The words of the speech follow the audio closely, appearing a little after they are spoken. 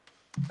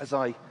As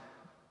I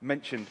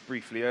mentioned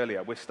briefly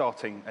earlier, we're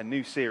starting a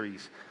new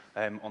series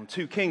on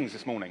 2 Kings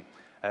this morning.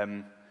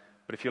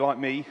 But if you're like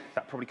me,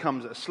 that probably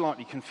comes at a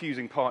slightly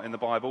confusing part in the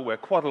Bible where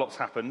quite a lot's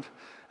happened,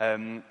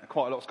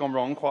 quite a lot's gone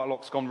wrong, quite a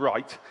lot's gone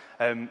right.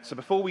 So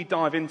before we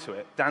dive into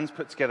it, Dan's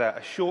put together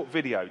a short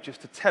video just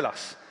to tell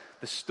us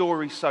the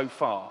story so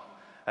far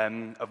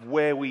of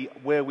where we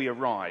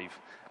arrive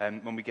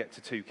when we get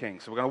to 2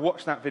 Kings. So we're going to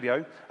watch that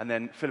video, and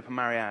then Philip and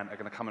Marianne are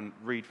going to come and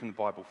read from the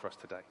Bible for us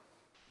today.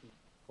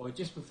 Well,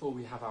 just before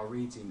we have our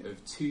reading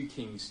of 2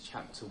 Kings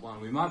chapter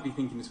 1, we might be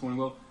thinking this morning,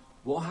 well,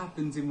 what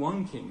happens in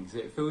 1 Kings?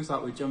 It feels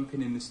like we're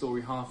jumping in the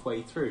story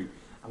halfway through,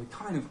 and we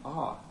kind of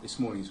are this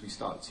morning as we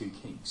start 2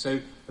 Kings. So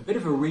a bit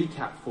of a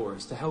recap for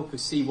us to help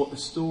us see what the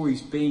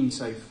story's been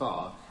so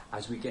far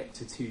as we get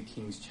to 2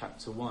 Kings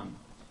chapter 1.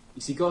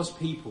 You see, God's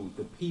people,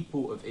 the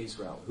people of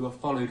Israel, who are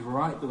followed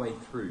right the way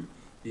through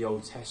the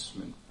Old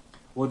Testament,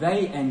 well,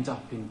 they end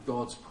up in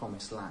God's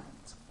promised land,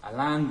 a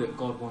land that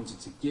God wanted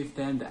to give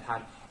them, that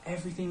had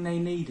everything they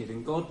needed,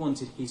 and God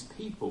wanted his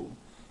people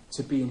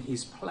to be in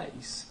his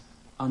place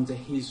under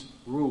his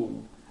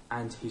rule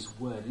and his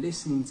word,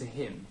 listening to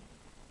him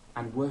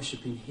and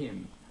worshipping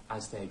him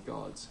as their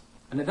God.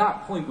 And at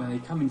that point, when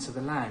they come into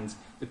the land,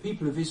 the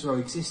people of Israel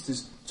exist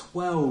as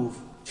 12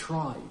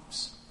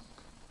 tribes.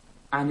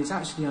 And it's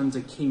actually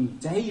under King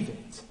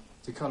David,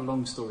 to cut a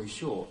long story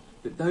short,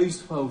 that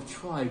those 12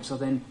 tribes are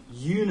then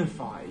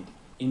unified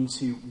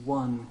into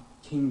one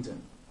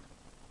kingdom.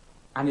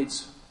 And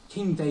it's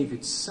King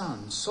David's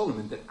son,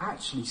 Solomon, that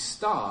actually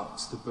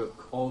starts the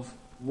book of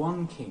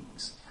 1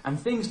 Kings. And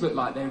things look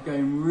like they're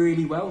going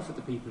really well for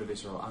the people of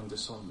Israel under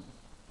Solomon.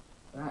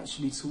 But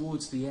actually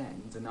towards the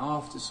end and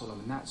after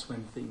Solomon, that's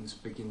when things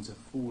begin to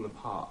fall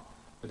apart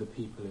for the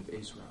people of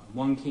Israel. In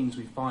 1 Kings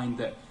we find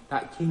that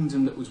that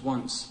kingdom that was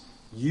once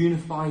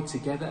unified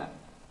together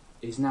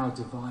is now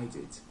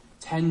divided.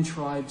 10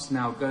 tribes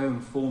now go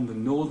and form the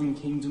northern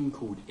kingdom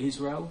called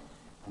Israel,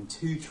 and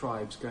 2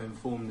 tribes go and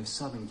form the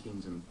southern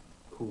kingdom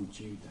called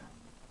Judah.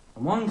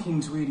 And 1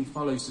 Kings really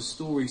follows the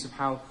stories of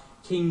how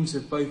kings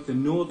of both the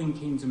northern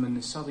kingdom and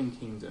the southern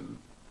kingdom,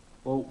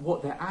 well,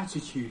 what their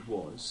attitude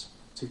was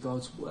to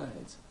God's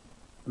word.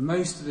 And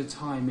most of the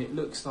time it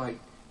looks like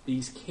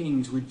these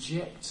kings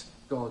reject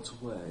God's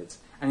word,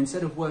 and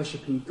instead of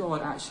worshipping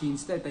God, actually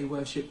instead they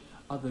worship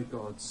other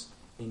gods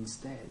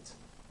instead.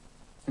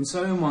 And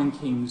so in 1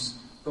 Kings,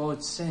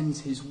 God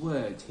sends his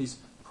word, his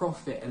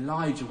prophet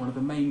Elijah, one of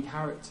the main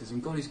characters,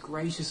 and God is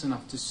gracious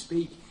enough to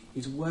speak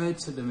his word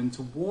to them and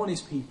to warn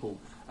his people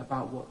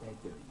about what they're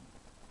doing.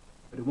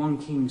 But in 1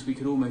 Kings, we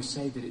could almost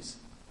say that it's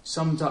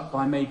summed up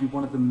by maybe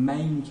one of the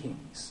main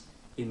kings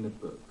in the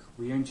book.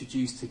 We are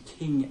introduced to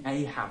King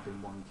Ahab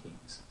in 1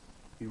 Kings,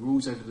 who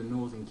rules over the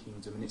northern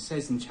kingdom. And it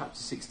says in chapter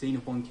 16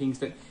 of 1 Kings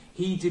that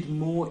he did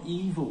more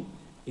evil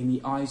in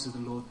the eyes of the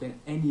Lord than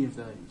any of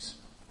those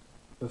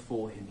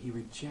before him. He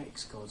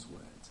rejects God's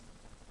word.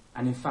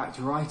 And in fact,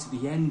 right at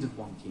the end of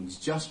 1 Kings,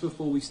 just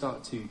before we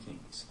start 2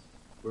 Kings,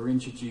 we're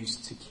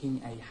introduced to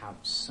King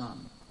Ahab's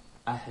son,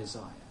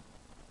 Ahaziah.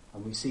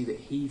 And we see that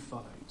he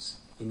follows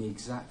in the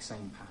exact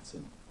same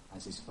pattern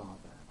as his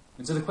father.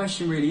 And so the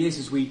question really is,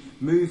 as we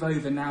move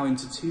over now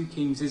into 2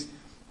 Kings, is,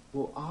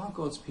 well, are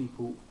God's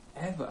people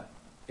ever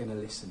going to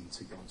listen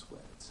to God's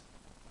words?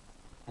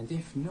 And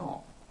if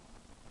not,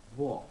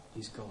 what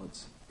is God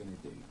going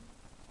to do?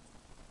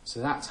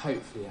 So that's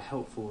hopefully a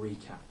helpful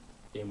recap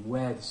in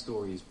where the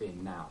story has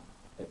been now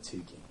at 2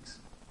 Kings.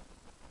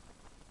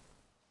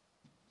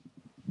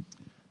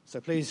 So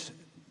please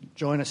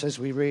join us as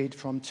we read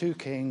from 2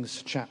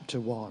 Kings chapter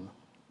 1.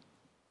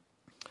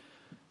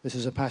 This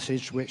is a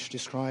passage which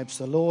describes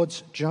the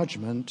Lord's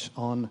judgment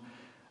on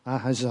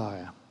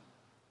Ahaziah.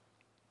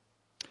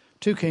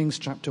 2 Kings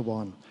chapter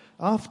 1.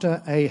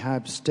 After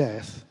Ahab's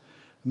death,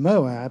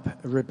 Moab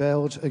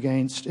rebelled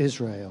against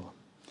Israel.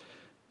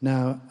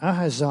 Now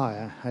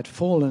Ahaziah had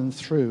fallen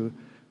through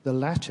the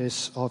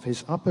lattice of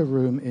his upper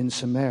room in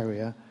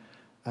Samaria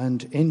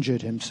and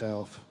injured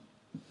himself.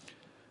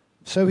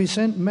 So he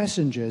sent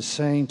messengers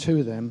saying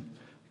to them,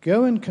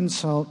 "Go and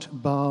consult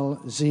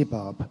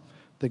Baal-zebub,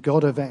 the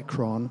god of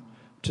Ekron,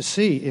 to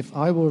see if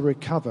I will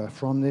recover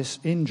from this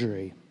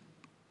injury."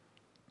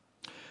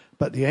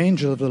 But the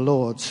angel of the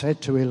Lord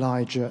said to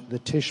Elijah the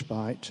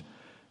Tishbite,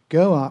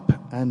 "Go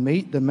up and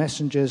meet the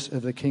messengers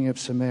of the king of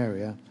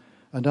Samaria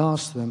and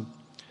ask them,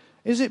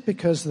 'Is it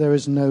because there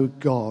is no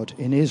God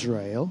in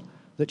Israel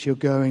that you're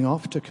going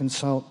off to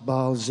consult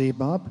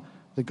Baal-zebub,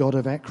 the god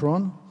of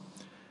Ekron?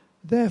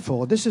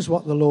 Therefore, this is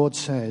what the Lord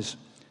says,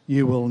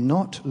 you will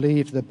not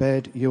leave the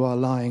bed you are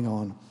lying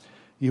on.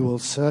 You will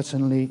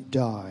certainly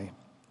die.'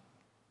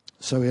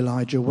 So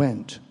Elijah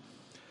went.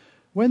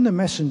 When the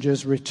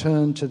messengers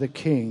returned to the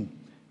king,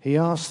 he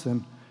asked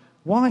them,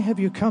 'Why have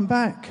you come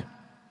back?'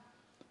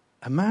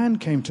 'A man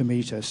came to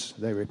meet us,'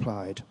 they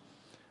replied.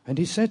 And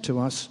he said to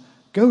us,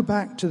 'Go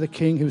back to the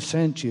king who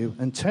sent you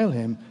and tell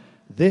him,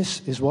 this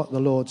is what the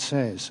Lord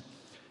says.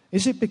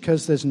 Is it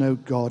because there's no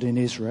God in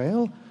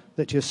Israel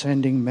that you're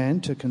sending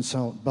men to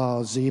consult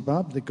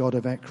Baal-zebub, the god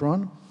of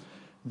Ekron?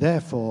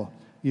 Therefore,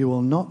 you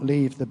will not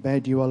leave the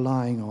bed you are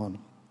lying on.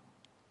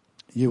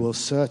 You will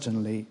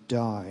certainly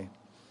die."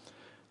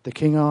 The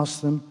king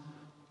asked them,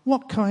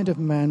 "What kind of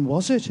man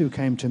was it who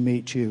came to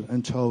meet you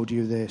and told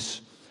you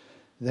this?"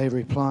 They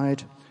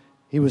replied,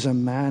 "He was a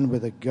man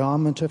with a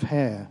garment of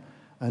hair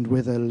and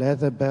with a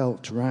leather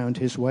belt round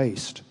his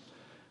waist."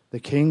 The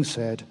king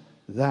said,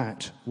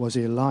 "That was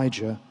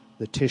Elijah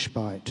the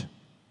Tishbite."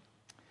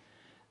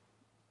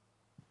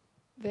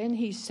 Then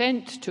he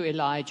sent to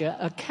Elijah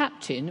a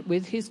captain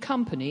with his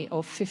company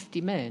of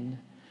 50 men.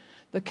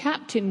 The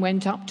captain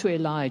went up to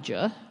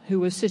Elijah, who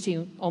was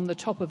sitting on the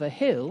top of a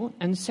hill,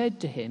 and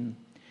said to him,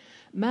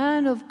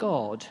 "Man of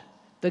God,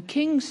 the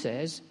king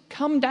says,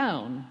 'Come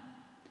down.'"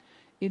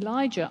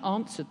 Elijah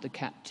answered the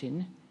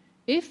captain,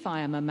 "If I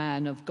am a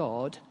man of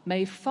God,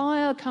 may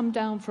fire come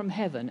down from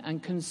heaven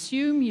and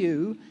consume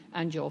you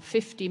and your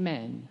 50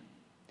 men."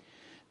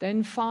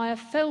 Then fire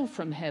fell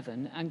from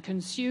heaven and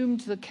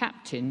consumed the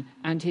captain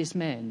and his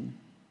men.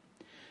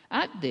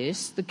 At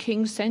this, the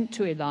king sent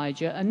to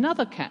Elijah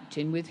another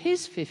captain with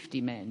his 50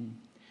 men.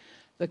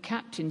 The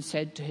captain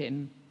said to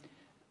him,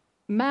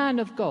 "Man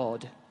of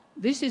God,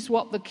 this is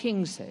what the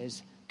king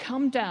says,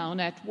 'Come down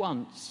at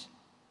once.'"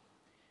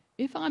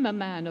 "If I'm a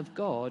man of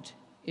God,"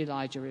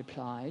 Elijah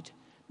replied,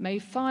 "may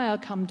fire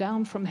come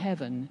down from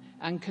heaven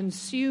and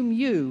consume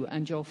you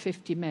and your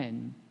 50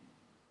 men."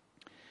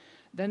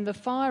 Then the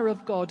fire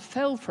of God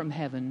fell from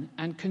heaven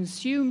and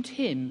consumed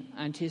him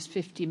and his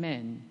 50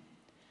 men.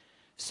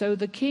 So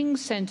the king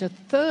sent a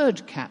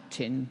third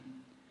captain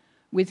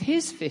with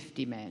his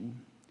 50 men.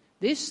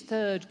 This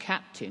third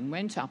captain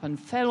went up and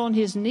fell on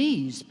his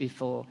knees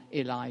before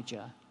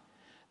Elijah.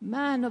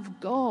 "Man of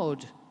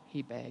God,"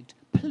 he begged,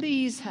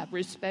 "please have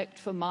respect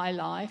for my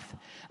life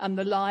and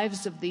the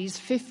lives of these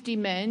 50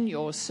 men,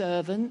 your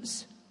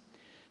servants.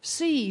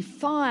 See,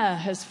 fire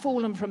has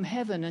fallen from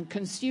heaven and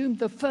consumed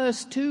the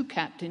first 2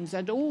 captains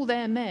and all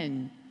their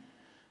men.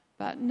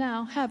 But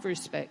now have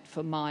respect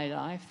for my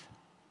life."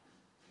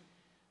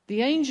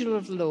 The angel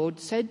of the Lord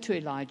said to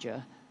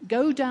Elijah,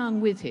 "Go down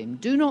with him,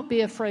 do not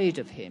be afraid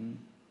of him."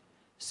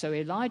 So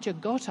Elijah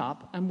got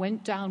up and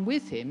went down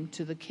with him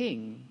to the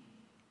king.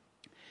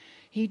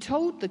 He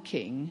told the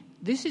king,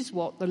 "This is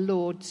what the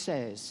Lord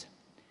says.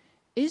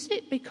 Is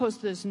it because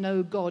there's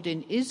no God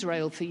in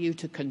Israel for you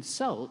to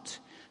consult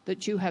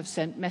that you have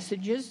sent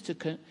messengers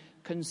to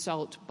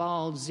consult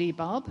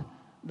Baal-zebub,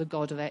 the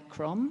god of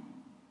Ekron?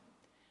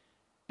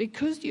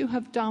 Because you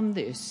have done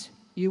this,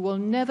 you will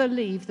never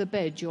leave the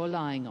bed you're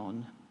lying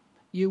on.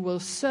 You will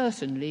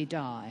certainly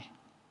die."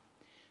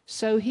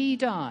 So he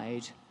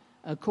died,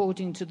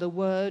 according to the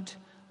word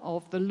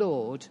of the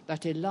Lord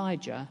that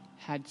Elijah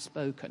had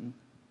spoken.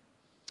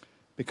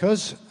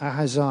 Because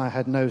Ahaziah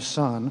had no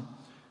son,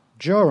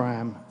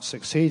 Joram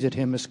succeeded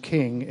him as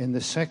king in the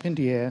 2nd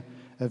year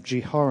of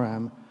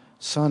Jehoram,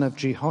 son of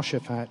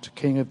Jehoshaphat,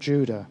 king of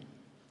Judah.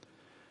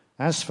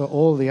 As for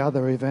all the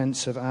other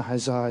events of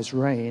Ahaziah's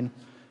reign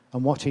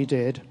and what he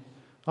did,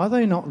 are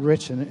they not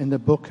written in the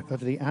book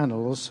of the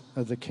annals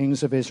of the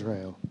kings of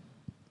Israel?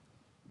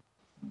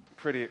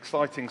 Pretty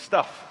exciting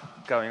stuff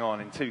going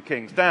on in 2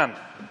 Kings. Dan,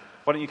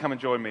 why don't you come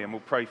and join me and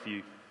we'll pray for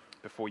you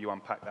before you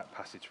unpack that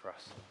passage for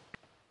us.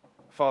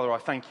 Father, I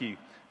thank you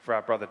for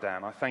our brother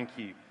Dan. I thank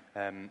you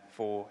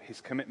for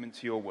his commitment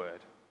to your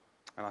word.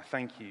 And I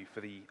thank you for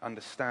the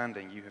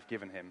understanding you have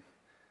given him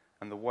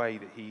and the way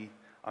that he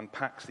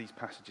unpacks these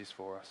passages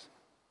for us.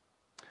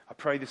 I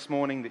pray this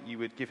morning that you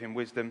would give him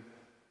wisdom,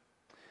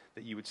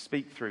 that you would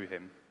speak through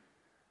him,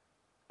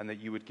 and that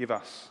you would give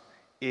us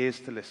ears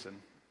to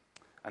listen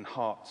and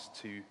hearts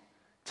to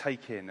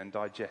take in and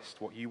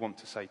digest what you want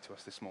to say to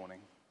us this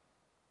morning.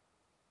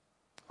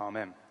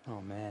 Amen.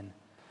 Amen.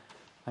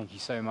 Thank you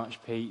so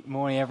much, Pete.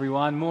 Morning,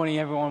 everyone. Morning,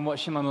 everyone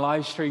watching on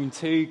live stream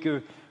too.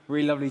 Good.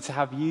 Really lovely to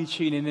have you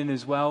tuning in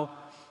as well.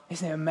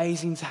 Isn't it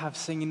amazing to have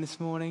singing this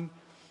morning?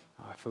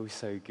 Oh, I feel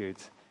so good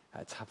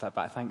to have that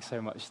back. Thanks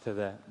so much to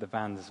the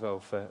band as well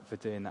for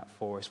doing that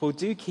for us. Well,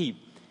 do keep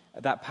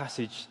that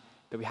passage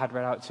that we had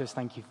read out to us.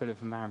 Thank you, Philip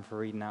and Maren, for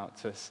reading out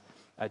to us.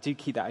 Do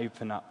keep that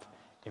open up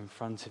in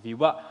front of you.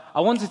 But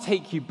I want to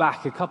take you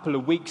back a couple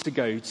of weeks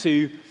ago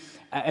to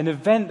an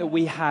event that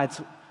we had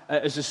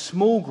as a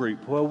small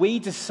group where we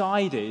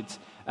decided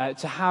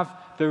to have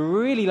the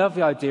really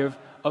lovely idea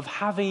of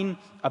having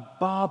a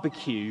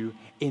barbecue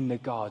in the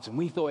garden.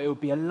 We thought it would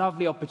be a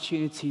lovely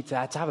opportunity to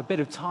have a bit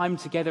of time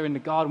together in the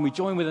garden. We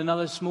joined with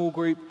another small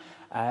group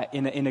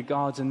in a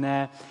garden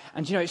there.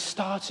 And, you know, it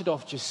started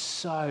off just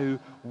so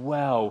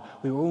well.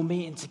 We were all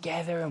meeting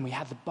together and we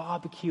had the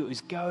barbecue. It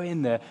was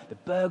going. The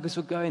burgers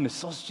were going. The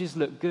sausages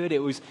looked good. It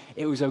was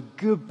a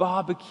good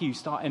barbecue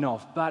starting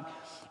off. But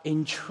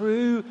in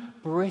true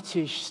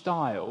British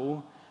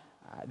style,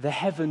 the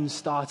heavens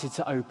started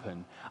to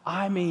open.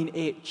 I mean,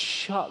 it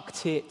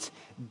chucked it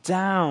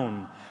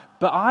down.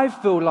 But I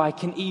feel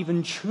like an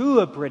even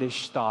truer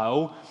British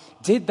style,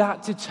 did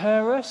that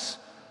deter us?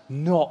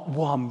 Not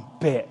one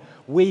bit.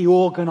 We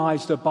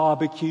organised a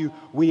barbecue.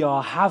 We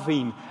are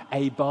having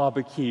a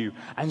barbecue.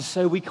 And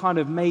so we kind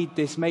of made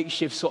this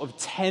makeshift sort of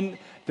tent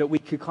that we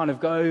could kind of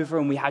go over,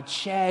 and we had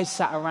chairs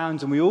sat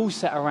around, and we all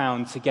sat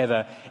around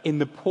together in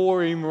the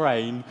pouring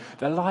rain.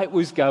 The light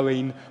was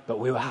going, but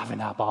we were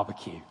having our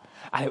barbecue.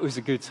 And it was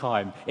a good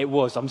time. It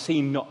was. I'm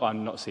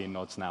not seeing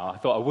nods now. I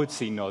thought I would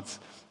see nods.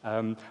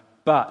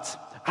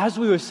 But as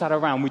we were sat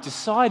around, we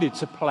decided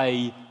to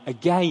play a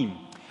game.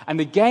 And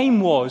the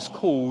game was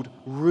called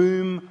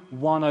Room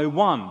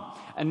 101.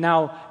 And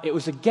now, it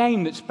was a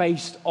game that's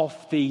based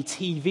off the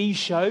TV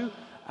show,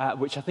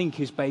 which I think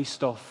is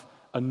based off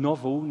a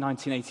novel,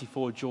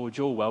 1984, George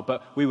Orwell,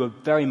 but we were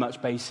very much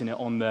basing it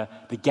on the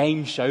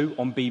game show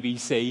on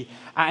BBC.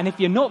 And if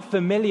you're not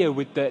familiar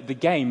with the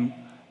game,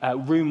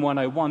 Room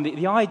 101,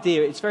 the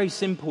idea, it's very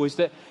simple, is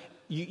that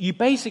you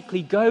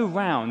basically go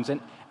round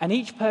and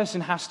each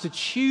person has to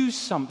choose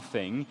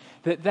something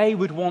that they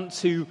would want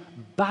to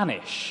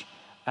banish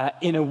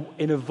in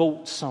a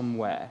vault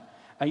somewhere.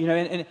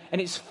 And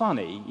it's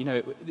funny,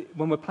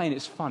 when we're playing,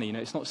 it's funny,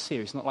 it's not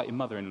serious, not like your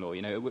mother-in-law,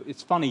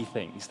 it's funny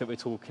things that we're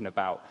talking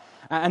about.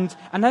 And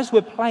as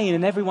we're playing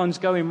and everyone's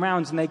going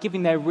round and they're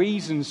giving their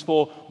reasons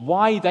for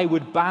why they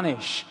would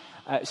banish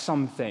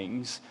some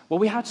things, well,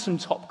 we had some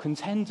top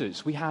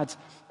contenders. We had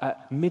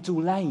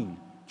middle lane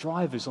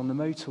drivers on the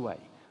motorway.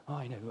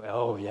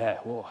 Oh, yeah,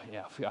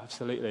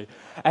 absolutely.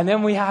 And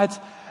then we had,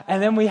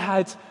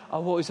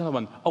 what was the other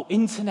one? Oh,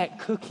 internet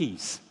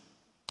cookies.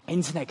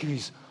 Internet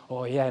cookies.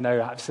 Oh, yeah, no,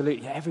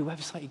 absolutely. Yeah, every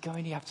website you go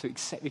in, you have to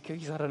accept your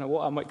cookies. I don't know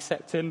what I'm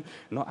accepting,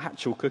 not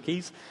actual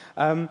cookies.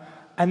 And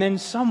then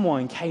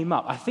someone came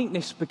up. I think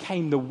this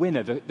became the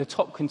winner. The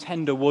top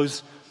contender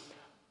was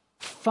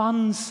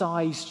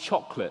fun-sized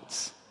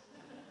chocolates.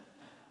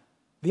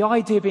 The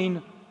idea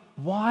being,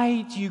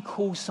 why do you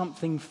call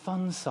something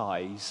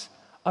fun-size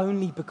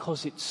only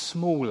because it's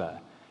smaller?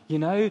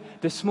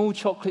 The small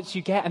chocolates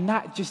you get, and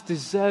that just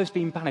deserves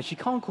being banished. You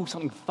can't call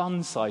something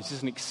fun-size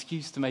as an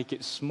excuse to make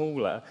it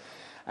smaller.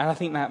 And I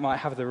think that might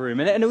have the room.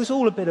 And it was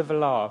all a bit of a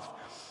laugh.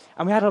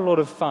 And we had a lot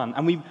of fun.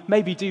 And we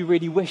maybe do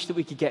really wish that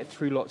we could get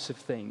through lots of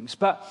things.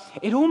 But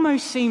it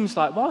almost seems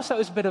like, whilst that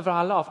was a bit of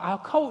a laugh, our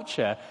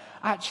culture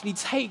actually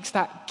takes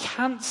that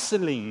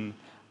cancelling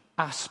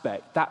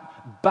aspect,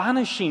 that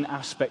banishing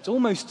aspect,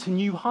 almost to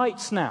new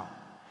heights now.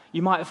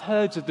 You might have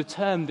heard of the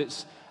term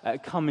that's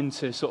come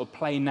into sort of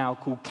play now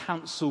called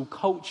cancel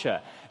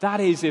culture.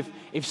 That is,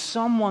 if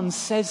someone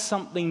says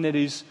something that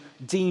is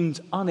deemed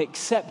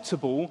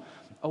unacceptable,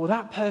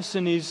 that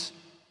person is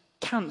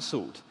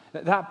cancelled.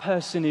 That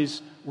person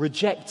is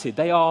rejected.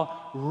 They are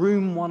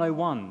Room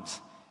 101s,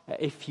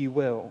 if you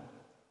will.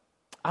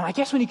 And I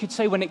guess when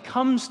it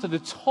comes to the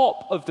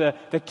top of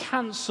the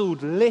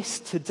cancelled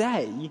list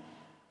today,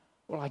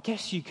 well, I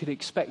guess you could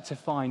expect to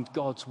find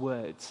God's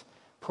words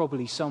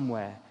probably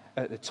somewhere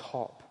at the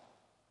top.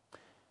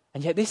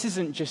 And yet this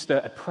isn't just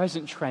a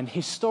present trend.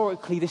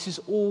 Historically, this has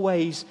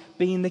always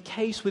been the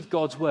case with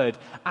God's word.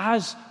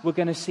 As we're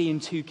going to see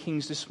in 2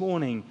 Kings this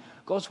morning,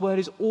 God's word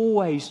has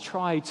always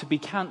tried to be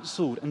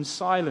cancelled and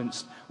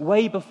silenced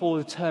way before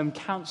the term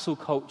cancel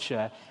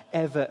culture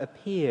ever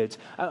appeared.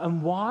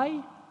 And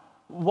why?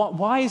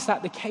 Why is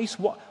that the case?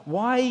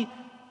 Why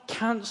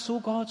cancel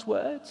God's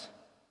word?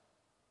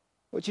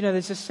 Well,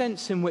 there's a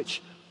sense in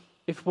which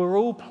if we're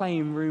all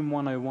playing Room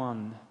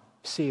 101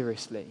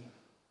 seriously,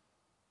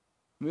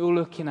 we all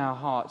look in our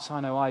hearts, I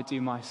know I do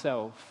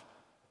myself,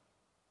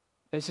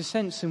 there's a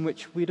sense in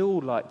which we'd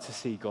all like to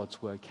see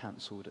God's word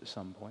cancelled at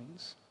some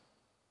points.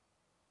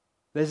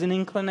 There's an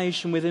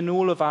inclination within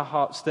all of our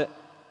hearts that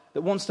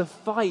wants to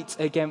fight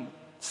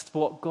against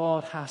what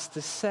God has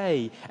to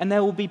say. And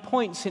there will be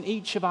points in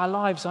each of our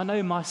lives, I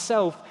know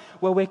myself,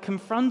 where we're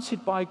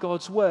confronted by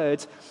God's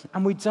word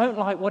and we don't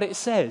like what it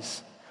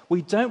says.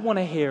 We don't want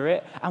to hear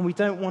it and we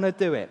don't want to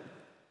do it.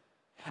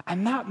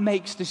 And that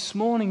makes this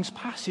morning's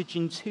passage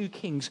in 2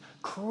 Kings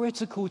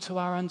critical to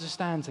our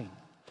understanding.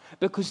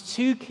 Because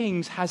 2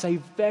 Kings has a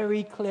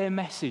very clear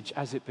message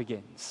as it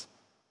begins.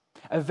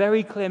 A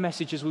very clear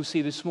message, as we'll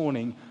see this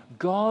morning.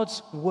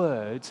 God's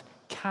word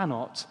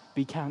cannot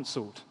be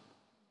cancelled.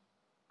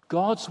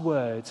 God's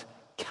word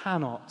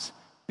cannot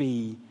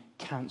be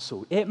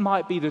cancelled. It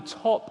might be the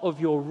top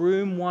of your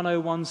Room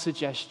 101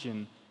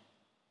 suggestion,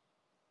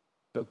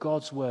 but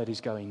God's word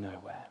is going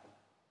nowhere.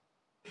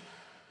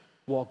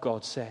 What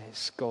God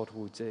says, God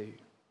will do.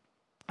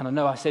 And I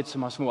know I said to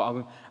my small,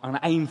 I'm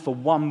going to aim for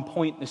 1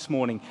 point this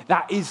morning.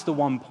 That is the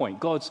 1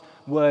 point. God's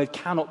word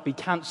cannot be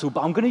cancelled.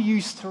 But I'm going to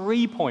use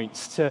 3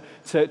 points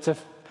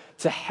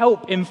to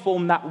help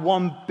inform that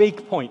one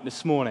big point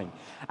this morning.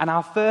 And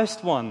our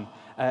first one,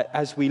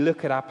 as we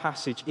look at our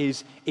passage,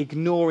 is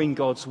ignoring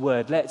God's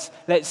word.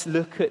 Let's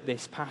look at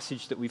this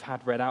passage that we've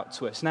had read out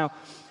to us. Now,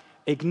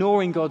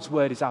 ignoring God's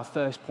word is our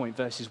first point,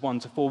 verses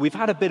 1 to 4. We've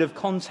had a bit of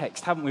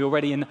context, haven't we,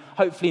 already? And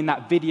hopefully in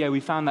that video we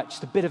found that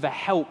just a bit of a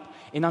help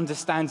in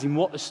understanding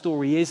what the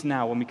story is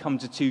now when we come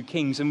to 2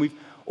 Kings. And we've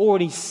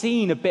already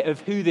seen a bit of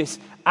who this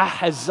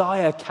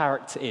Ahaziah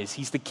character is.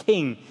 He's the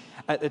king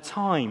at the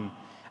time.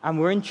 And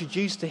we're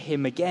introduced to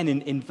him again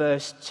in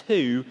verse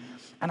 2.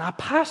 And our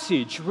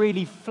passage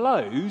really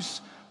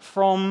flows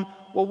from,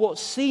 what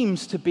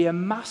seems to be a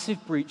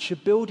massive breach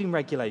of building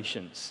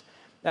regulations.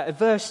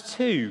 Verse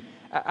 2,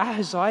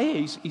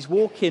 Ahaziah, he's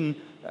walking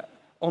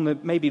on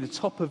maybe the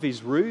top of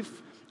his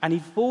roof, and he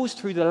falls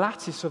through the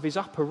lattice of his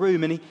upper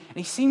room, and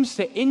he seems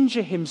to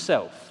injure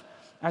himself,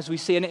 as we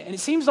see. And it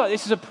seems like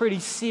this is a pretty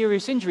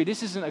serious injury.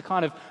 This isn't a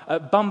kind of a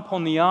bump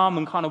on the arm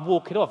and kind of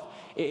walk it off.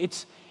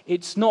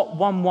 It's not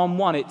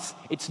 111,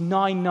 it's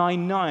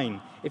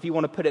 999, if you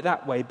want to put it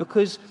that way,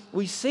 because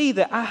we see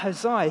that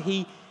Ahaziah,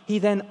 he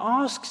then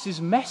asks his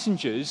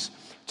messengers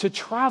to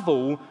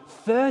travel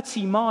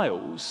 30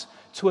 miles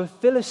to a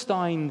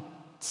Philistine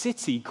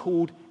city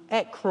called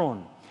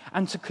Ekron,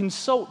 and to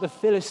consult the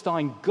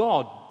Philistine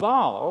god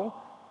Baal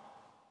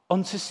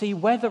on to see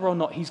whether or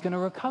not he's going to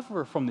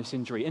recover from this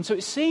injury. And so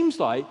it seems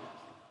like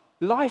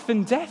life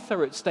and death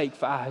are at stake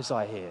for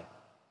Ahaziah here.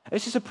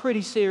 This is a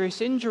pretty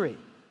serious injury.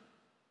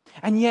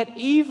 And yet,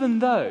 even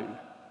though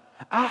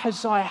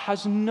Ahaziah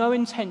has no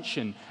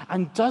intention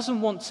and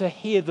doesn't want to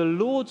hear the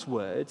Lord's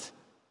word,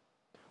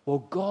 well,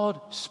 God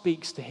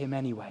speaks to him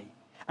anyway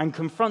and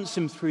confronts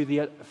him through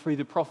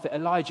the prophet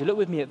Elijah. Look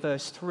with me at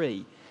verse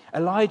 3.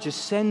 Elijah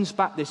sends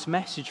back this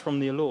message from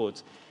the Lord,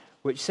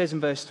 which says in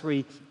verse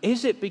 3,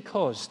 "Is it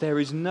because there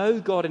is no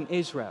God in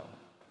Israel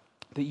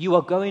that you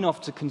are going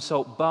off to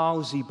consult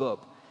Baal-zebub,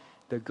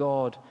 the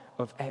god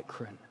of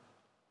Ekron?"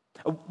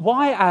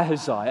 Why,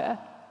 Ahaziah?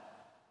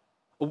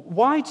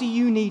 Why do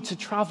you need to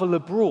travel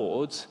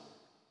abroad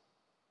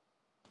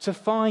to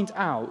find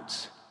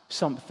out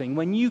something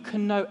when you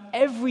can know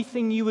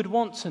everything you would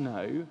want to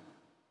know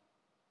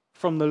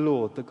from the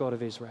Lord, the God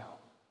of Israel?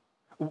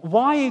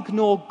 Why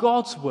ignore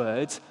God's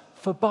word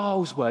for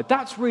Baal's word?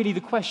 That's really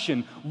the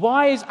question.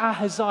 Why is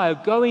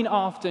Ahaziah going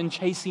after and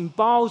chasing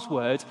Baal's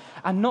word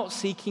and not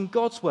seeking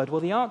God's word?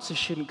 Well, the answer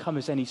shouldn't come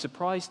as any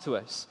surprise to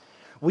us.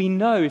 We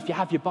know, if you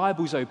have your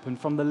Bibles open,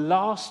 from the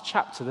last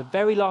chapter, the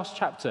very last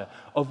chapter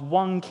of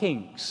 1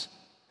 Kings,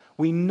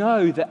 we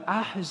know that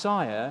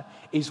Ahaziah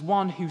is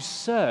one who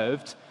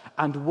served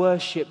and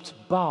worshipped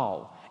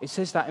Baal. It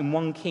says that in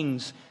 1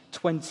 Kings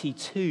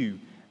 22,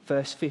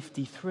 verse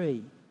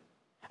 53.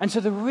 And so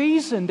the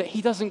reason that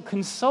he doesn't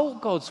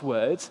consult God's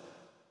word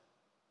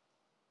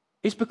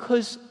is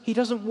because he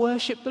doesn't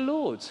worship the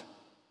Lord.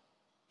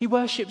 He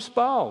worships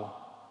Baal.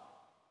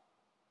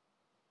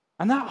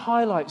 And that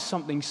highlights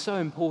something so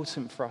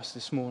important for us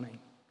this morning,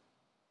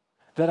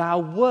 that our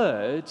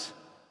word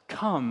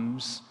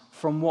comes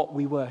from what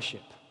we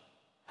worship.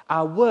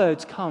 Our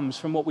word comes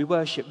from what we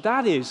worship.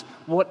 That is,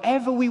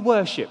 whatever we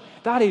worship,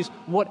 that is,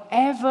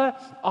 whatever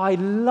I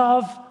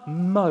love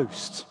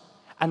most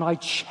and I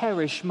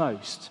cherish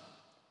most,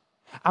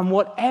 and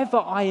whatever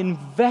I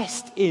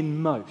invest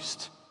in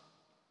most,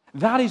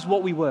 that is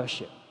what we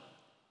worship.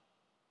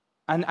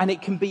 And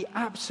it can be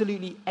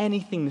absolutely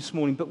anything this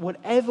morning, but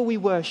whatever we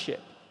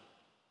worship,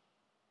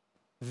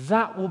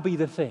 that will be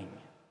the thing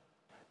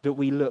that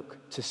we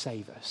look to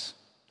save us.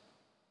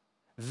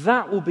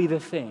 That will be the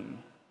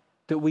thing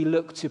that we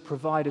look to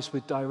provide us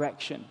with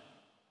direction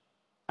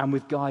and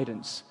with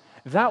guidance.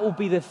 That will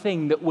be the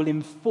thing that will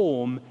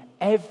inform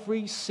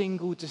every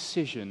single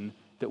decision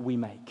that we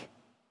make.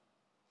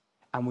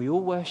 And we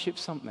all worship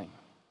something.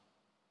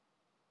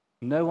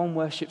 No one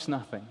worships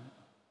nothing.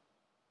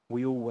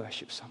 We all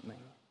worship something.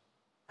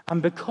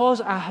 And because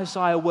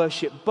Ahaziah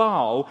worshipped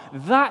Baal,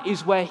 that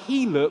is where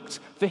he looked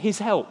for his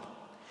help.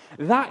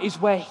 That is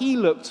where he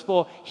looked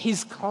for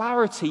his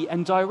clarity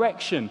and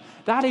direction.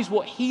 That is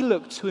what he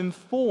looked to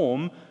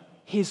inform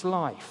his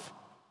life.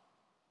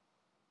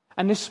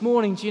 And this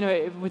morning, do you know,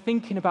 if we're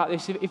thinking about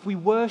this, if we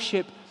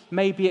worship,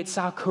 maybe it's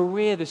our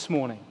career this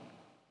morning,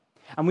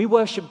 and we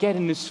worship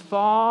getting as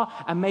far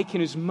and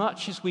making as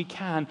much as we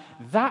can,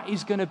 that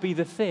is going to be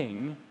the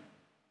thing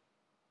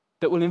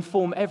that will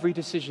inform every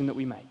decision that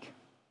we make.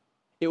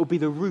 It will be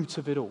the root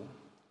of it all.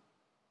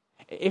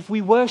 If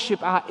we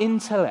worship our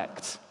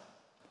intellect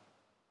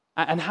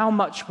and how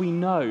much we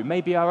know,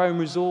 maybe our own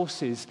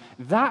resources,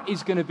 that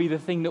is going to be the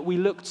thing that we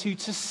look to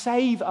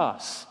save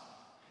us,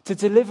 to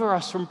deliver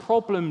us from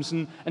problems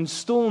and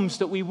storms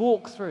that we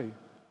walk through.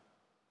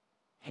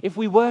 If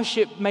we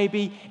worship,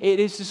 maybe it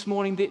is this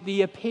morning,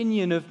 the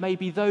opinion of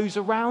maybe those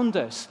around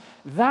us,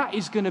 that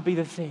is going to be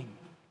the thing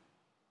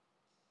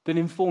that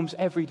informs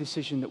every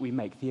decision that we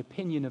make, the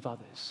opinion of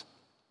others.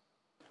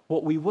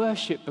 What we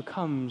worship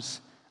becomes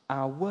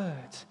our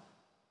word.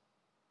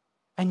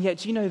 And yet,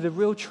 do you know, the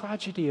real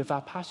tragedy of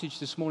our passage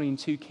this morning in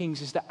 2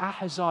 Kings is that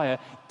Ahaziah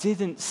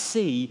didn't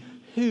see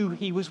who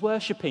he was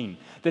worshipping.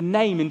 The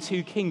name in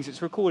 2 Kings,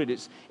 it's recorded,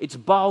 it's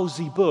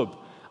Baal-zebub.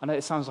 I know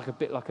it sounds like a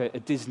bit like a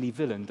Disney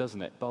villain,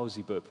 doesn't it?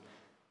 Baal-zebub.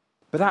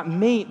 But that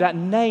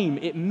name,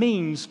 it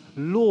means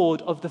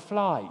Lord of the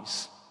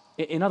Flies.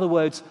 In other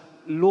words,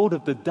 Lord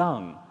of the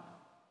Dung.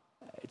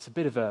 It's a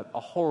bit of a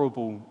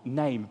horrible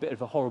name, a bit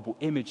of a horrible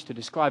image to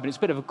describe, and it's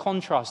a bit of a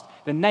contrast.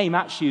 The name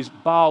actually is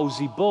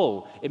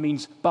Baal-zebul. It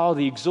means Baal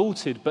the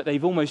Exalted, but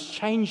they've almost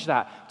changed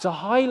that to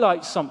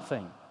highlight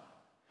something,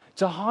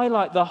 to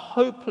highlight the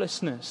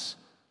hopelessness,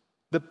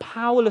 the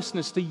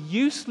powerlessness, the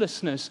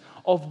uselessness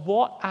of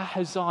what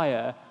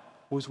Ahaziah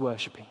was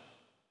worshipping.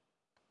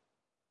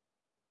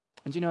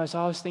 And as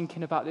I was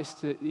thinking about this,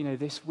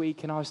 this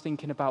week, and I was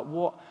thinking about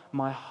what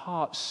my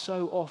heart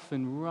so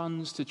often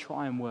runs to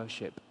try and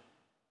worship.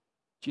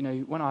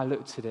 When I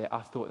looked at it, I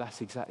thought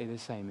that's exactly the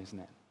same, isn't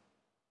it?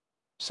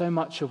 So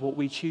much of what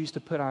we choose to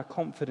put our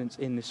confidence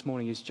in this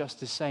morning is just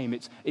the same.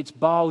 It's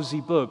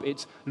Baal-zebub,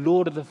 it's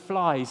Lord of the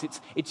Flies,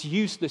 it's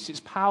useless,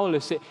 it's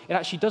powerless, it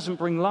actually doesn't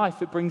bring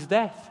life, it brings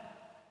death.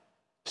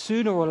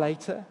 Sooner or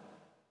later.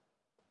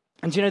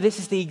 And this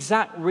is the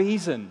exact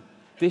reason,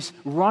 this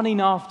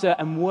running after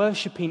and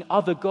worshipping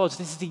other gods,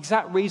 this is the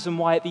exact reason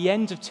why at the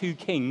end of 2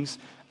 Kings,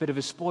 a bit of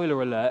a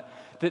spoiler alert,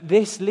 that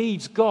this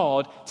leads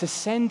God to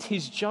send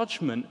his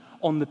judgment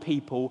on the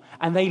people,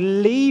 and they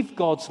leave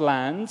God's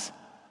land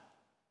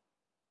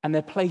and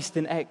they're placed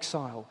in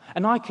exile.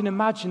 And I can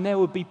imagine there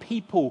would be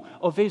people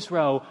of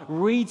Israel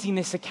reading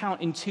this account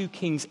in 2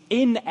 Kings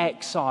in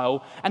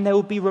exile, and they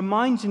will be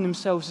reminding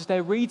themselves as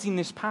they're reading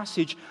this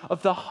passage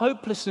of the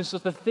hopelessness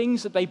of the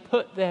things that they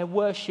put their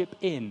worship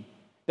in,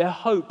 their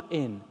hope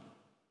in.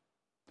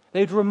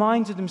 They'd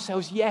reminded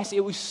themselves, yes,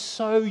 it was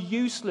so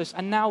useless,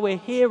 and now we're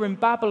here in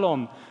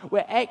Babylon.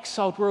 We're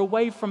exiled, we're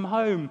away from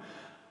home.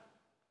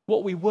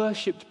 What we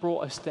worshipped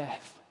brought us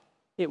death.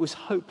 It was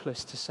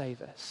hopeless to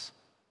save us.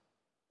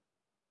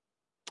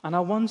 And I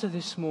wonder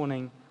this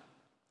morning,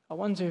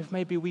 if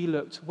maybe we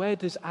looked, where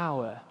does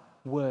our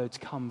word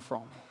come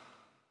from?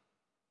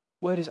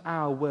 Where does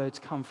our words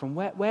come from?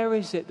 Where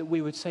is it that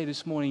we would say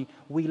this morning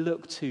we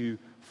look to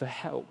for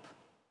help?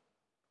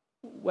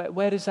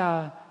 Where does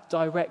our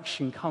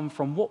direction come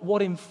from?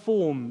 What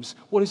informs,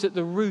 what is at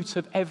the root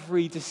of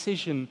every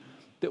decision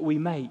that we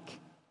make?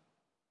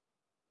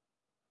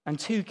 And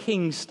 2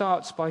 Kings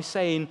starts by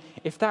saying,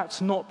 if that's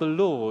not the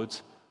Lord,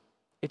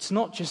 it's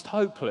not just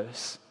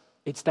hopeless,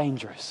 it's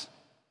dangerous.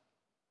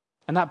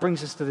 And that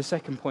brings us to the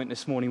second point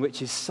this morning,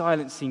 which is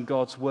silencing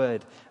God's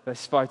word,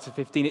 verse 5 to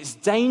 15. It's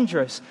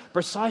dangerous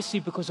precisely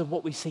because of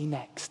what we see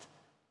next.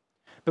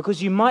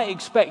 Because you might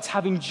expect,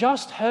 having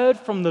just heard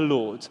from the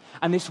Lord,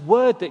 and this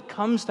word that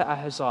comes to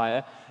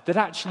Ahaziah, that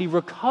actually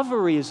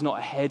recovery is not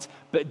ahead,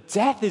 but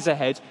death is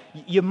ahead.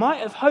 You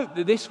might have hoped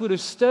that this would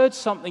have stirred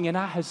something in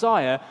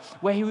Ahaziah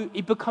where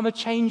he'd become a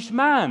changed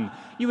man.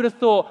 You would have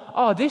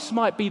thought, this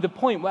might be the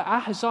point where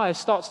Ahaziah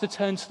starts to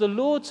turn to the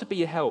Lord to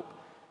be a help.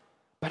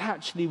 But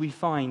actually we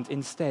find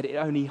instead it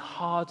only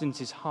hardens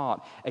his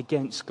heart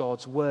against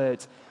God's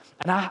word.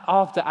 And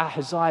after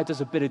Ahaziah does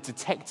a bit of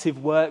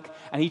detective work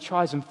and he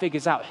tries and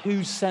figures out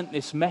who sent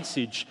this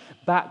message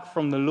back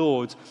from the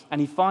Lord, and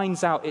he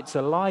finds out it's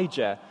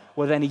Elijah,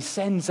 well then he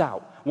sends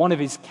out one of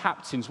his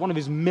captains, one of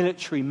his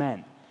military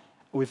men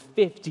with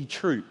 50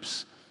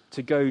 troops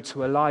to go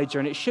to Elijah.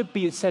 And it should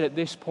be said at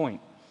this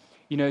point,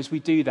 as we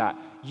do that,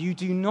 you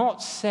do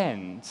not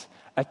send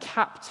a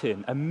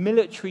captain, a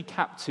military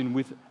captain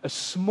with a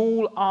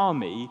small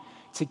army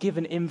to give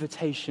an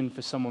invitation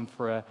for someone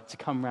to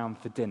come round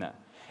for dinner.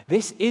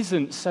 This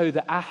isn't so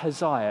that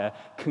Ahaziah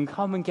can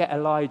come and get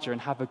Elijah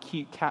and have a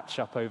cute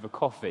catch-up over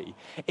coffee.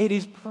 It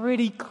is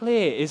pretty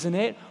clear, isn't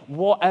it,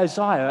 what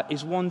Ahaziah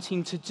is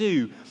wanting to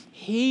do.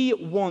 He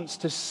wants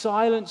to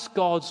silence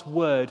God's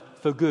word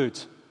for good.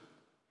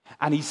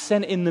 And he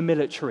sent in the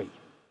military.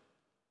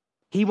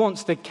 He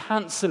wants to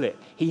cancel it.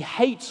 He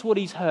hates what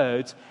he's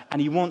heard, and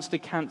he wants to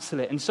cancel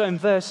it. And so in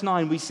verse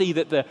 9, we see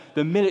that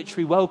the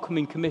military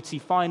welcoming committee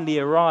finally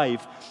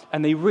arrive,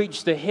 and they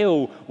reach the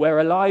hill where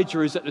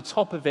Elijah is at the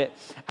top of it.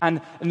 And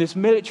this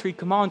military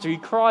commander, he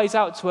cries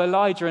out to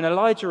Elijah, and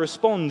Elijah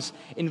responds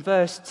in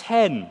verse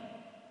 10,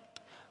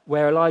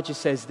 where Elijah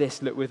says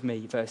this, look with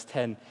me, verse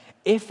 10,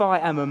 "If I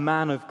am a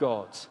man of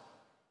God,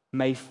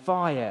 may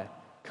fire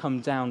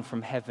come down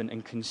from heaven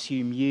and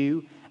consume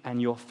you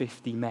and your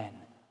 50 men.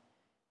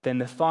 Then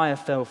the fire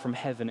fell from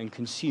heaven and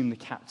consumed the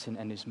captain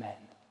and his men."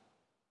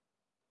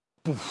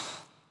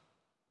 Poof.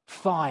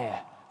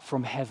 Fire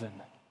from heaven.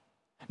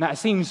 Now, it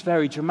seems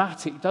very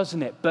dramatic,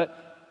 doesn't it?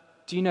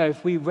 But do you know,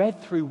 if we read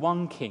through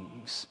 1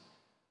 Kings,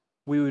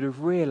 we would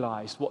have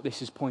realized what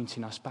this is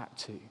pointing us back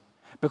to.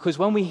 Because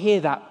when we hear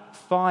that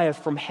fire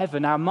from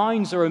heaven, our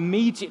minds are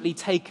immediately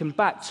taken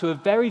back to a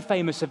very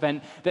famous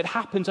event that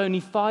happened only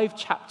 5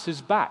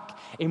 chapters back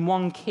in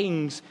 1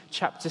 Kings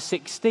chapter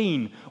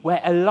 16,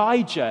 where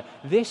Elijah,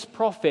 this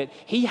prophet,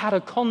 he had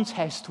a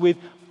contest with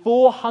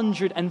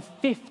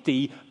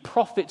 450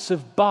 prophets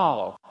of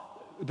Baal,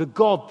 the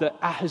god that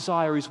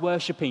Ahaziah is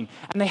worshipping.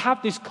 And they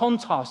have this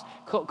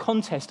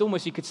contest,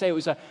 almost you could say it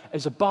was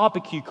a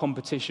barbecue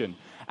competition.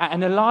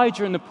 And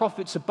Elijah and the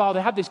prophets of Baal,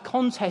 they have this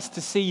contest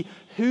to see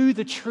who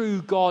the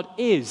true God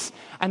is.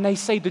 And they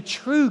say the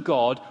true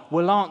God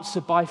will answer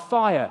by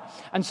fire.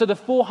 And so the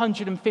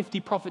 450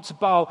 prophets of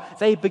Baal,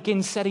 they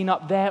begin setting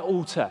up their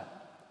altar.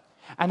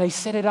 And they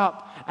set it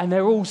up, and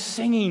they're all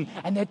singing,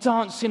 and they're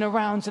dancing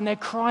around, and they're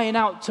crying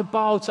out to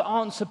Baal to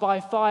answer by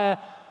fire.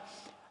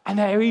 And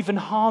they're even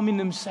harming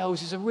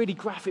themselves. It's a really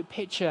graphic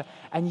picture,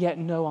 and yet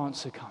no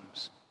answer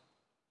comes.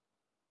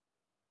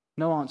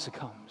 No answer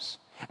comes.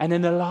 And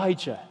then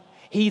Elijah,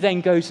 he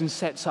then goes and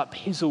sets up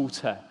his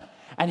altar.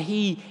 And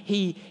he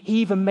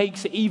even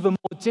makes it even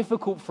more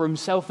difficult for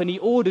himself, and he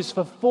orders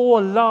for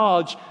 4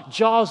 large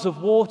jars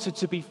of water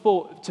to be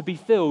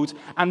filled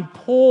and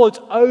poured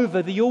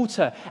over the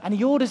altar. And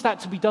he orders that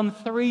to be done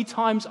 3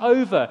 times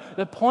over.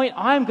 The point,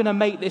 I'm going to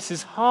make this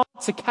as hard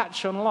to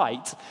catch on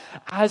light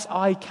as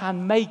I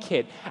can make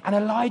it. And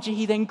Elijah,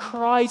 he then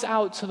cries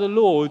out to the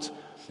Lord,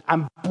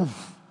 and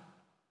poof,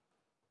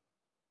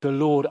 the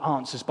Lord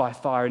answers by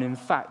fire. And in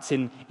fact,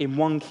 in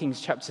 1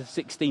 Kings chapter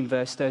 16,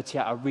 verse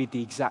 38, I'll read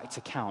the exact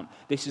account.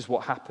 This is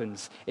what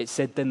happens. It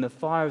said, "Then the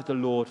fire of the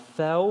Lord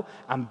fell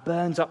and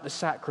burned up the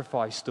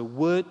sacrifice, the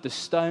wood, the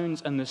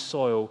stones, and the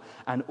soil,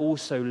 and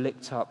also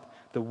licked up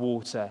the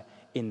water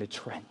in the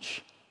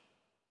trench."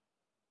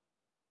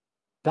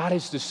 That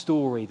is the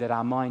story that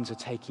our minds are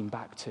taking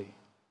back to.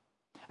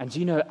 And do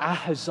you know,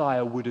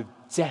 Ahaziah would have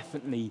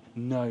definitely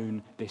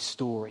known this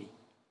story.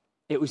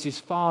 It was his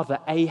father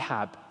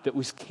Ahab that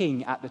was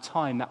king at the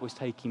time that was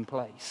taking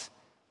place.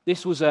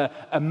 This was a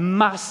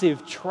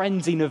massive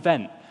trending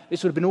event.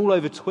 This would have been all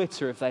over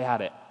Twitter if they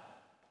had it.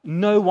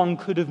 No one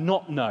could have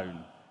not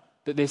known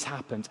that this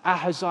happened.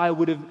 Ahaziah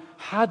would have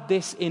had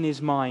this in his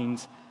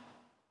mind,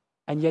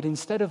 and yet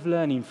instead of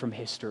learning from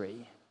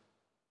history,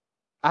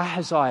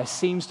 Ahaziah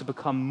seems to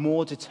become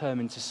more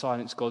determined to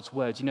silence God's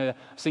words. You know, I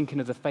was thinking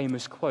of the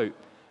famous quote,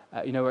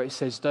 where it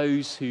says,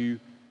 "Those who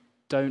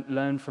don't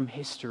learn from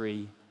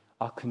history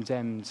are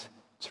condemned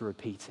to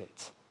repeat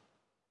it."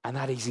 And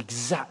that is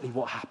exactly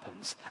what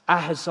happens.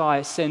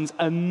 Ahaziah sends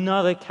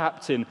another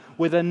captain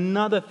with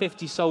another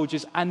 50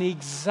 soldiers, and the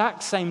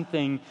exact same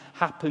thing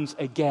happens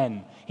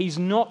again. He's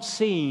not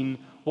seeing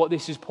what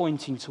this is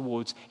pointing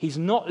towards. He's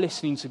not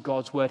listening to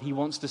God's word. He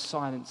wants to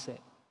silence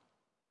it.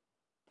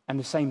 And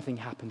the same thing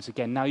happens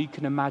again. Now you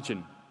can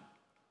imagine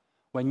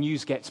when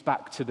news gets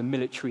back to the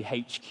military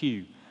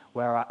HQ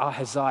where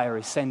Ahaziah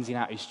is sending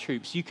out his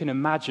troops, you can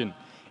imagine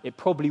it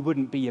probably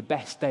wouldn't be your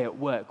best day at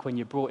work when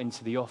you're brought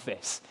into the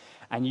office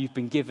and you've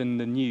been given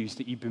the news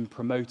that you've been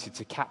promoted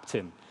to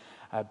captain,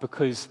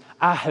 because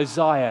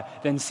Ahaziah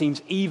then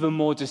seems even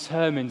more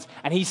determined,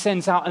 and he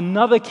sends out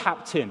another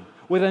captain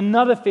with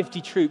another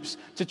 50 troops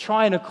to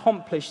try and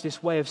accomplish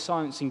this way of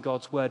silencing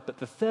God's word. But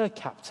the third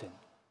captain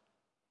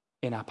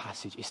in our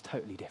passage is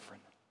totally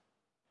different.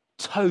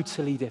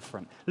 Totally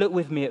different. Look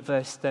with me at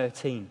verse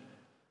 13.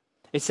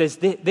 It says,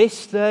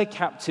 "This third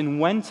captain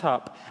went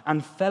up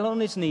and fell on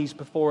his knees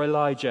before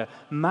Elijah.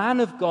 'Man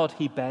of God,'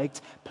 he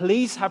begged,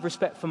 'please have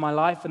respect for my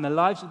life and the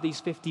lives of these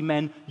 50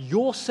 men,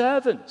 your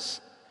servants.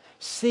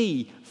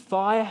 See,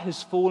 fire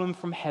has fallen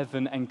from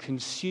heaven and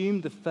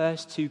consumed the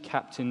first 2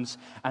 captains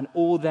and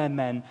all their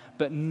men,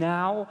 but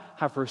now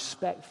have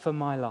respect for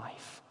my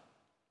life.'"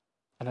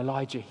 And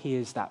Elijah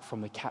hears that from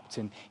the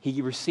captain.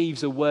 He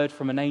receives a word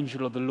from an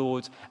angel of the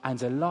Lord,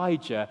 and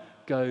Elijah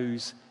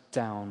goes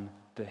down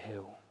the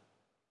hill.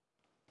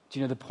 Do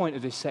you know, the point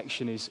of this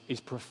section is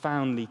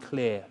profoundly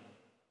clear.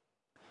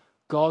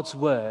 God's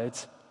word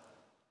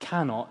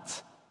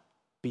cannot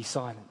be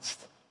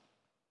silenced.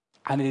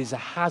 And it is a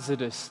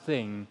hazardous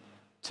thing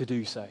to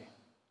do so.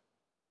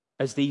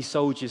 As these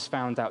soldiers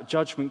found out,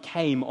 judgment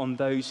came on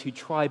those who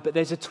tried. But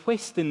there's a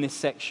twist in this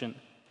section.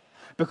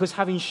 Because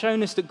having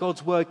shown us that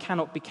God's word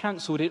cannot be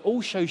cancelled, it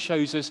also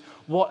shows us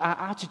what our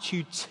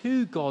attitude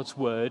to God's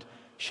word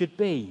should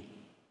be.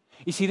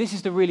 You see, this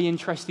is the really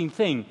interesting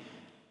thing.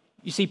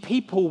 You see,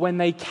 people, when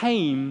they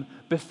came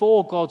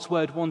before God's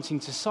word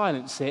wanting to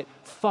silence it,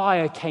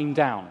 fire came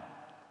down.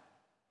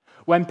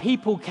 When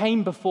people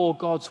came before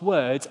God's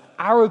word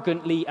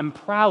arrogantly and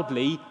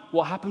proudly,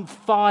 what happened?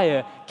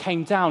 Fire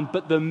came down.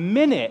 But the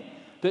minute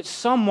that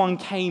someone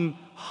came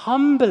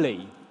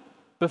humbly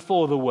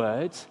before the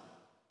word,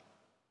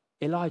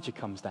 Elijah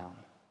comes down.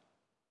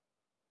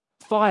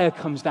 Fire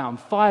comes down.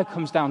 Fire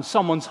comes down.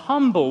 Someone's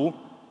humble,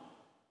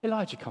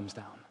 Elijah comes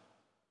down.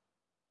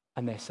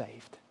 And they're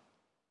saved.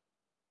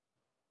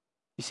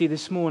 You see,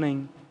 this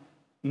morning,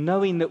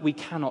 knowing that we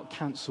cannot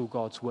cancel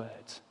God's word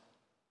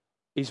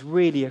is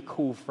really a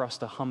call for us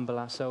to humble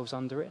ourselves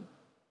under it.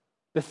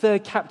 The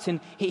third captain,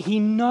 he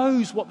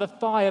knows what the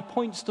fire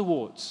points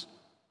towards.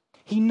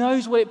 He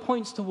knows what it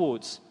points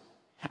towards.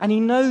 And he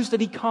knows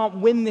that he can't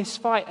win this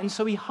fight, and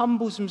so he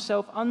humbles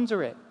himself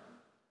under it.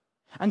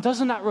 And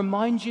doesn't that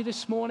remind you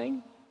this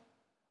morning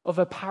of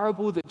a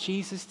parable that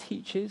Jesus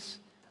teaches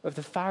of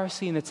the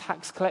Pharisee and the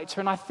tax collector?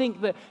 And I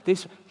think that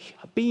this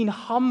being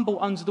humble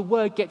under the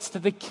word gets to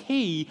the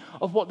key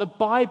of what the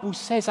Bible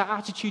says our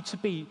attitude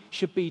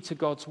should be to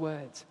God's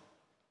word.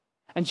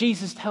 And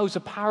Jesus tells a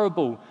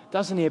parable,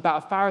 doesn't he,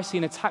 about a Pharisee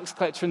and a tax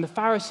collector. And the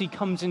Pharisee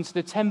comes into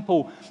the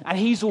temple and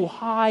he's all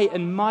high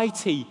and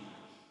mighty.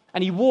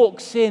 And he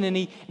walks in and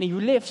he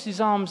lifts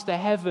his arms to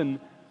heaven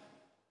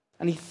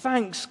and he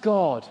thanks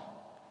God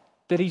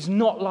that he's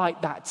not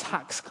like that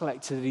tax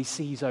collector that he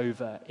sees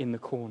over in the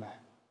corner.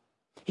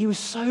 He was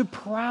so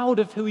proud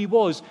of who he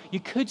was.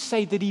 You could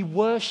say that he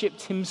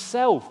worshipped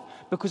himself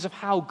because of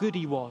how good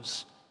he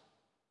was.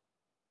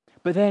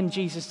 But then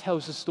Jesus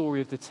tells the story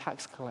of the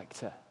tax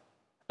collector,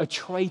 a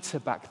traitor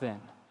back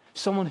then,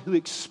 someone who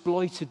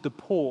exploited the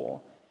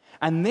poor.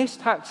 And this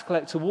tax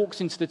collector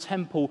walks into the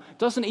temple,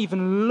 doesn't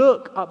even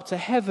look up to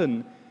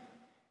heaven,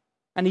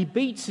 and he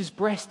beats his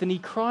breast and he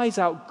cries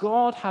out,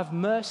 "God, have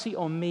mercy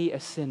on me, a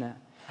sinner."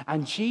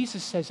 And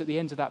Jesus says at the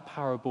end of that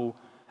parable,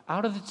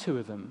 out of the two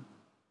of them,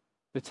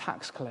 the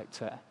tax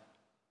collector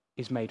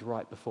is made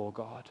right before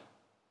God.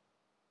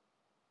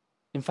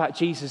 In fact,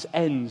 Jesus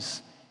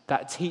ends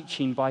that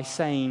teaching by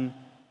saying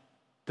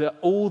that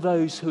all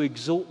those who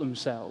exalt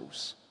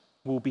themselves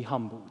will be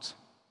humbled,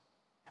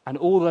 and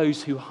all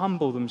those who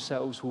humble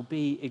themselves will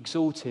be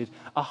exalted.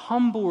 A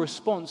humble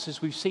response,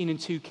 as we've seen in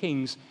 2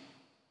 Kings,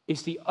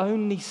 is the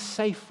only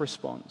safe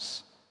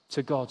response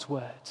to God's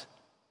word.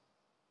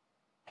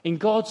 In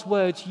God's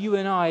word, you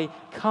and I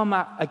come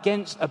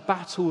against a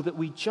battle that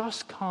we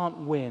just can't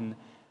win.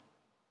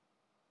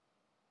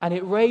 And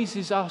it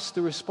raises us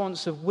the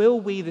response of, will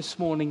we this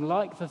morning,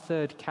 like the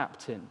third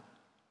captain,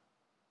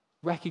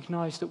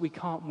 recognize that we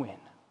can't win?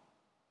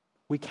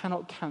 We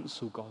cannot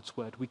cancel God's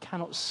word. We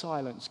cannot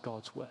silence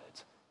God's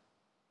word.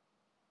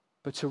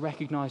 But to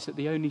recognize that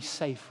the only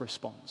safe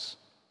response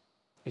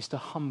is to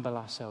humble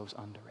ourselves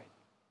under it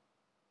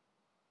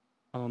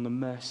and on the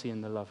mercy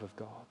and the love of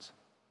God.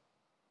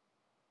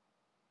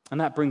 And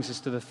that brings us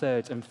to the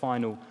third and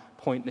final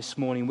point this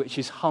morning, which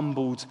is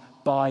humbled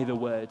by the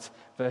word,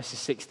 verses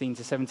 16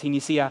 to 17. You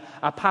see,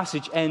 our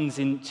passage ends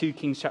in 2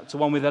 Kings chapter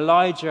 1 with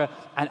Elijah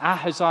and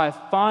Ahaziah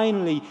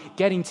finally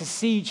getting to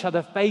see each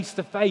other face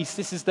to face.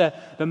 This is the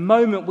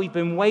moment we've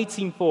been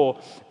waiting for.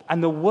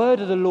 And the word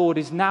of the Lord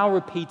is now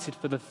repeated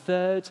for the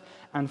third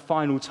and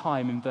final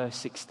time in verse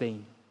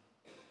 16.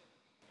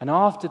 And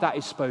after that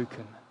is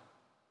spoken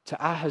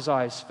to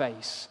Ahaziah's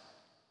face,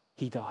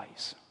 he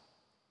dies.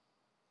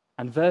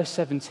 And verse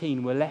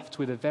 17, we're left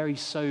with a very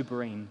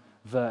sobering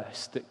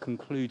verse that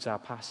concludes our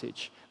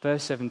passage.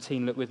 Verse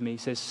 17, look with me,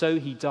 says, "So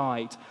he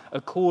died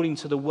according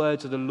to the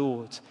words of the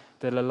Lord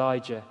that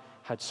Elijah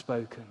had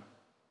spoken."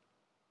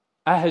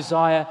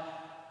 Ahaziah,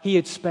 he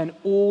had spent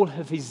all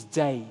of his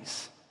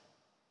days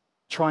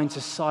trying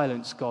to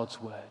silence God's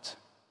word.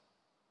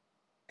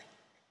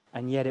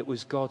 And yet it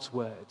was God's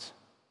word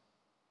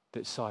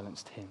that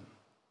silenced him.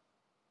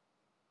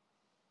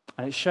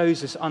 And it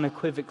shows us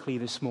unequivocally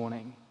this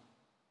morning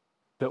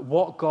that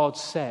what God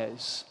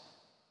says,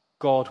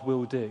 God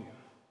will do.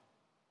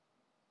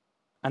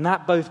 And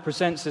that both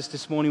presents us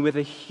this morning with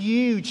a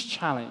huge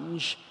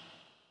challenge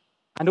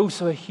and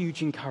also a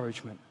huge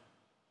encouragement.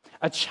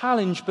 A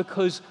challenge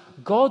because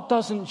God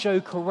doesn't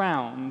joke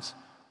around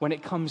when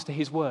it comes to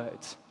his word.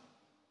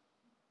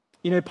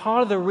 You know,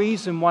 part of the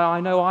reason why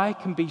I know I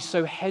can be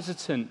so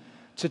hesitant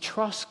to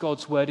trust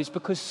God's word is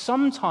because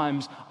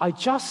sometimes I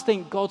just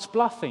think God's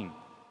bluffing.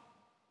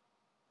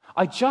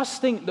 I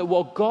just think that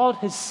what God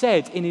has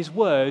said in his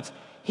word,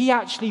 he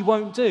actually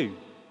won't do.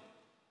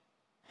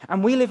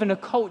 And we live in a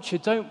culture,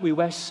 don't we,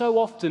 where so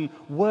often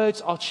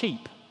words are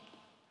cheap,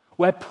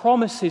 where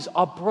promises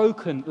are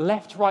broken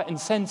left, right, and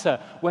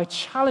center, where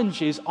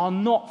challenges are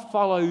not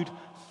followed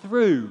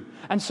through.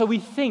 And so we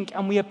think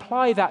and we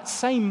apply that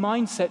same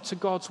mindset to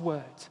God's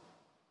word.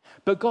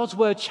 But God's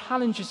word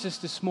challenges us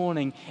this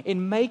morning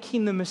in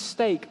making the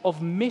mistake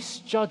of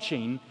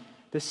misjudging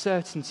the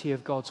certainty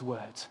of God's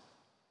word.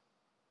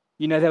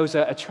 You know, there was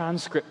a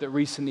transcript that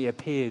recently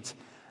appeared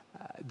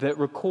that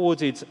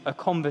recorded a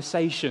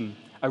conversation,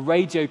 a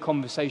radio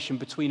conversation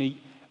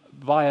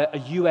via a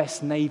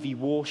US Navy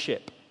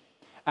warship.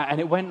 And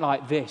it went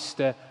like this.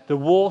 The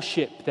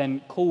warship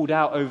then called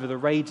out over the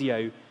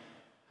radio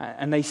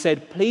and they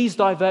said, "Please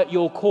divert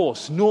your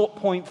course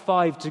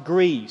 0.5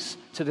 degrees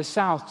to the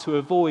south to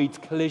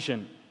avoid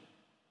collision."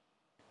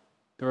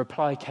 The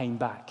reply came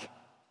back,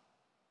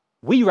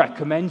 "We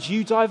recommend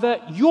you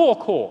divert your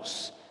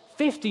course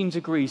 15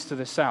 degrees to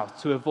the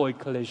south to avoid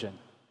collision."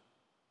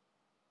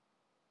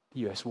 The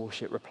US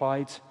warship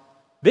replied,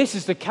 "This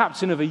is the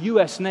captain of a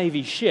US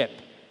Navy ship.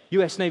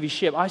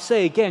 I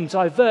say again,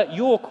 divert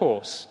your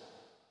course."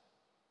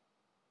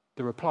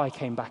 The reply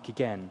came back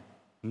again,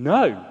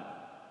 "No,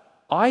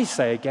 I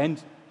say again,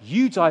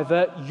 you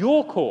divert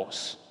your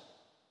course."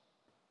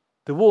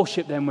 The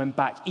warship then went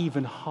back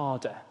even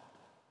harder,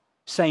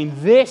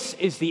 saying, "This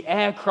is the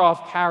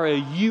aircraft carrier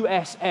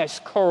USS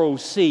Coral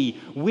Sea.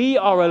 We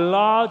are a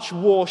large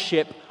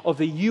warship of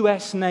the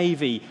US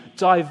Navy.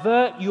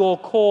 Divert your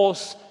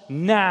course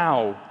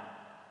now."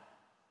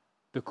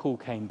 The call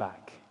came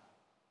back.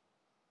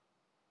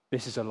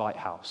 "This is a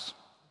lighthouse.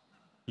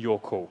 Your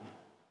call."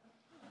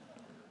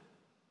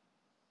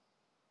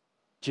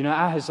 Do you know,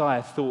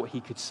 Ahaziah thought he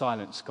could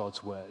silence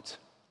God's word.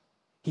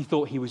 He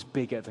thought he was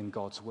bigger than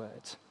God's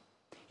word.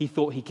 He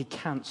thought he could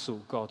cancel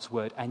God's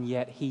word, and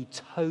yet he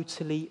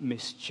totally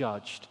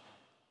misjudged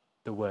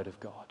the word of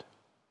God.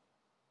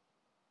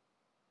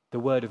 The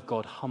word of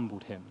God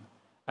humbled him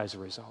as a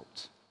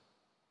result.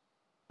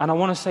 And I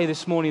want to say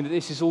this morning that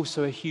this is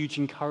also a huge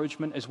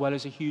encouragement as well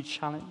as a huge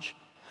challenge.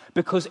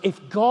 Because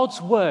if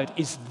God's word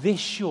is this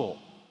sure,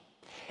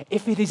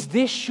 if it is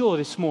this sure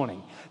this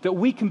morning that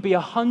we can be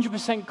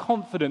 100%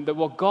 confident that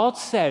what God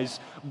says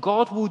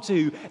God will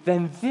do,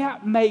 then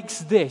that makes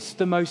this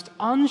the most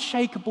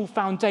unshakable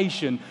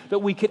foundation that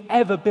we could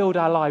ever build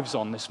our lives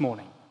on this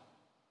morning.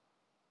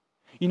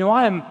 You know,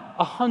 I am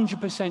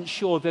 100%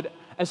 sure that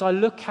as I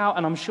look out,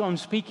 and I'm sure I'm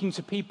speaking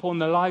to people on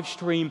the live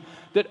stream,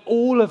 that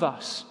all of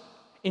us,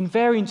 in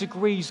varying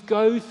degrees,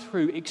 go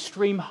through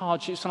extreme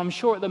hardships. And I'm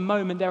sure at the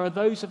moment there are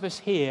those of us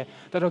here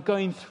that are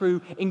going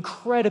through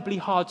incredibly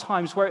hard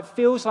times where it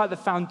feels like the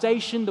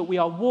foundation that we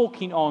are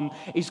walking on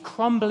is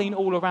crumbling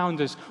all around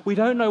us. We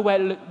don't know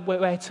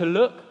where to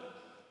look.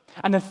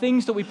 And the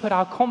things that we put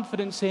our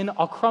confidence in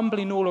are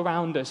crumbling all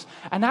around us.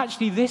 And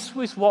actually, this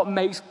was what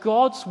makes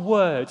God's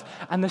word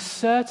and the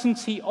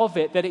certainty of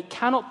it, that it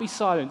cannot be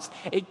silenced,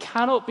 it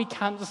cannot be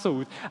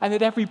cancelled, and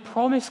that every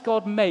promise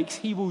God makes,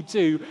 he will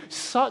do,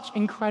 such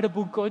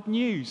incredible good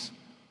news.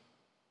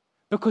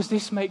 Because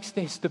this makes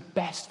this the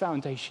best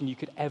foundation you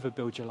could ever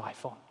build your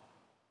life on.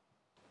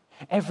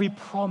 Every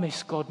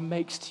promise God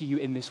makes to you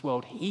in this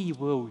world, he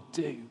will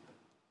do.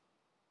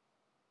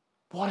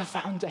 What a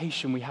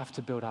foundation we have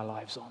to build our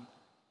lives on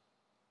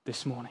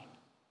this morning.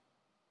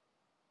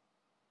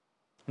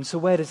 And so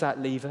where does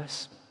that leave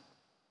us?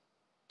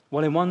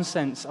 Well, in one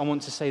sense, I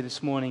want to say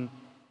this morning,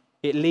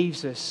 it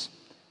leaves us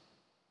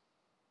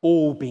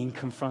all being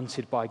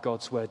confronted by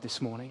God's word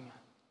this morning.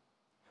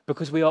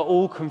 Because we are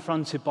all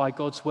confronted by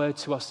God's word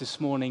to us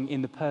this morning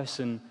in the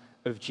person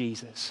of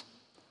Jesus.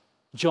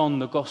 John,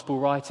 the gospel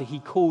writer, he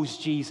calls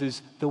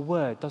Jesus the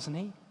Word, doesn't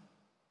he?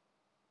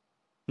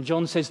 And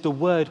John says the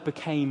Word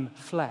became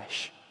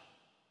flesh.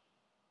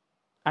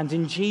 And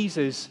in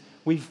Jesus,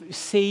 we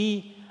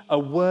see a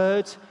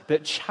word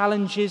that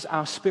challenges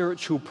our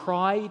spiritual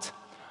pride,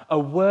 a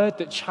word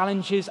that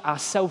challenges our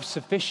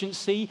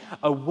self-sufficiency,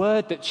 a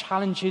word that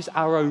challenges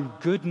our own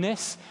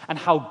goodness and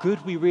how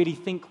good we really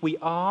think we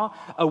are,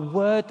 a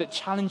word that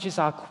challenges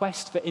our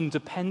quest for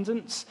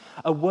independence,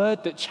 a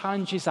word that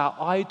challenges our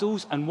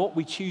idols and what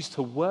we choose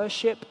to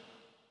worship,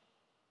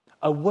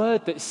 a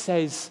word that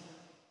says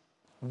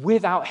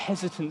without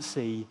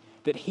hesitancy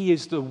that he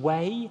is the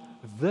way,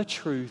 the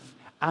truth,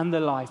 and the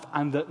life,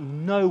 and that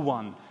no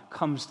one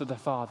comes to the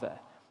Father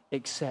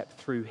except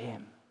through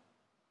him.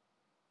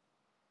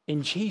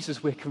 In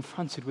Jesus, we're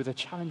confronted with a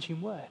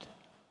challenging word.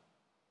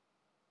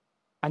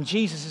 And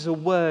Jesus is a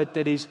word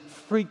that is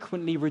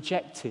frequently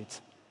rejected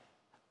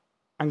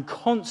and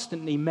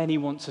constantly many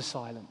want to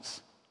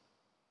silence.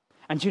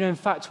 And in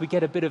fact, we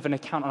get a bit of an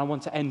account, and I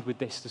want to end with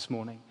this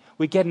morning.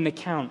 We get an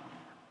account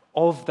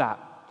of that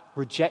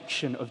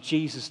rejection of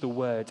Jesus, the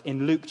word,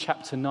 in Luke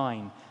chapter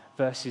 9,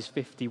 verses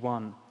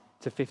 51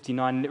 to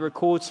 59. And it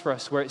records for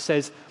us where it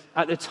says,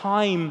 as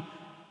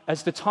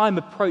the time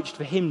approached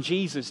for him,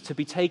 Jesus, to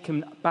be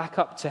taken back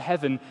up to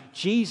heaven,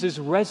 Jesus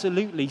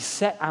resolutely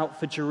set out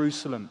for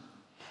Jerusalem.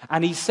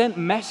 And he sent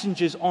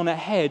messengers on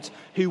ahead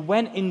who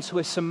went into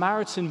a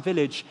Samaritan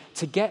village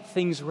to get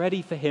things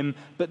ready for him.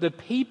 But the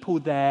people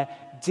there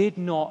did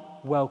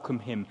not welcome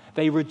him.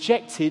 They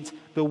rejected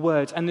the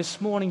word. And this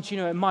morning,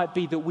 it might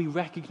be that we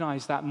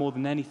recognize that more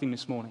than anything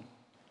this morning.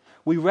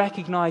 We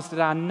recognize that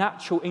our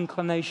natural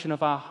inclination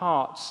of our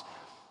hearts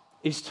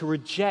is to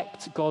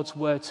reject God's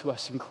word to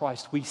us in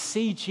Christ. We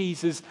see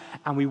Jesus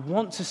and we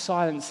want to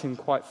silence him,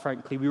 quite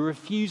frankly. We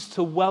refuse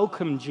to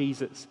welcome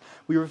Jesus.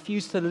 We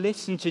refuse to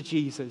listen to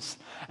Jesus.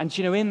 And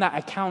in that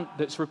account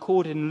that's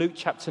recorded in Luke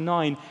chapter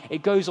 9,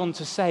 it goes on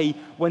to say,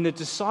 when the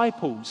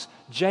disciples,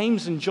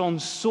 James and John,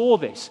 saw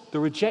this, the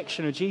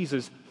rejection of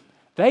Jesus,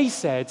 they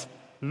said,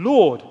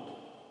 "Lord,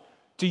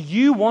 do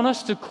you want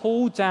us to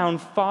call down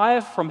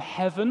fire from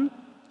heaven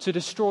to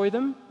destroy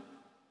them?"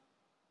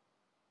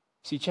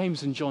 See,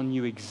 James and John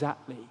knew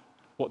exactly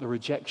what the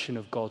rejection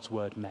of God's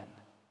word meant.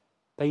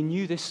 They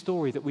knew this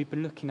story that we've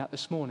been looking at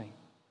this morning.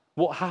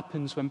 What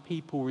happens when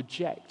people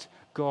reject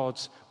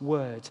God's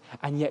word?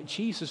 And yet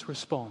Jesus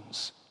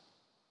responds.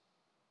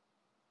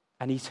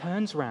 And he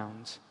turns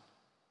around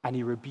and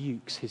he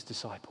rebukes his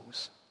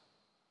disciples.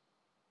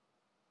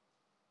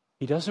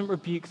 He doesn't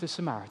rebuke the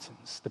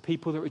Samaritans, the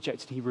people that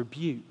rejected him. He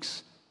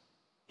rebukes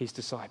his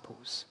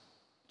disciples.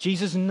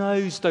 Jesus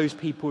knows those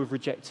people who have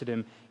rejected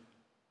him.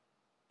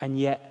 And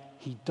yet,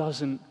 he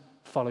doesn't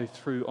follow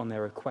through on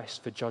their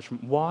request for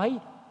judgment. Why?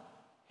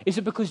 Is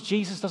it because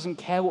Jesus doesn't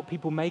care what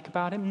people make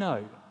about him?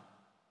 No.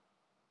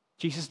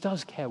 Jesus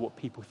does care what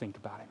people think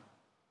about him.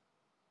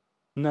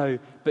 No,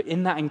 but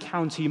in that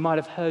encounter, you might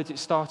have heard it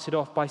started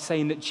off by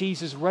saying that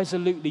Jesus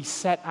resolutely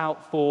set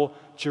out for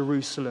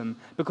Jerusalem.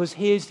 Because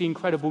here's the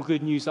incredible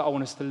good news that I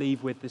want us to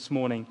leave with this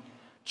morning.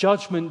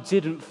 Judgment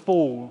didn't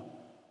fall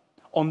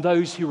on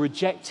those who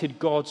rejected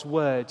God's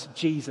word,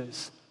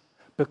 Jesus.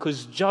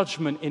 Because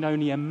judgment in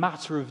only a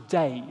matter of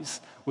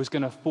days was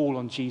going to fall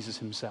on Jesus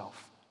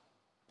himself.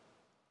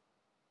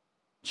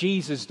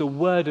 Jesus, the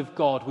Word of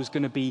God, was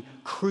going to be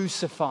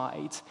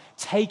crucified,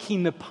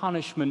 taking the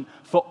punishment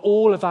for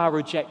all of our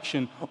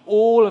rejection,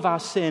 all of our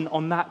sin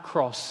on that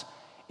cross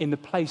in the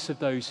place of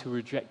those who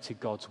rejected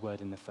God's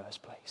Word in the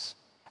first place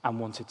and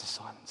wanted to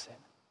silence it.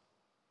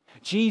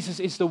 Jesus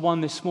is the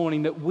one this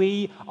morning that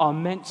we are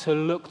meant to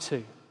look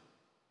to.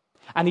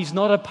 And he's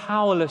not a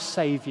powerless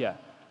Savior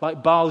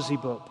like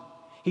Beelzebub.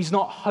 He's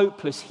not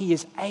hopeless. He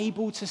is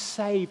able to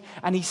save,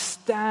 and he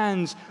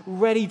stands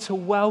ready to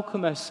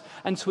welcome us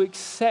and to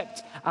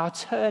accept our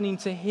turning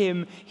to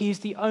him. He is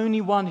the only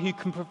one who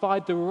can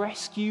provide the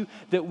rescue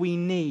that we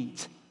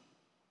need.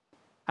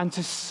 And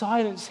to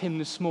silence him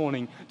this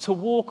morning, to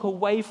walk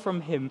away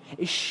from him,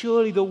 is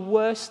surely the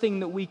worst thing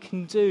that we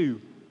can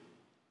do.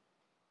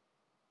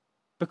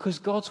 Because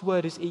God's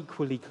word is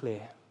equally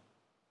clear.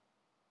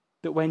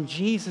 That when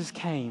Jesus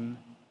came,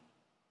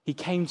 he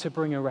came to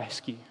bring a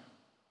rescue.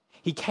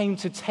 He came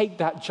to take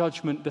that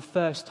judgment the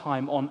first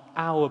time on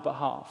our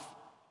behalf.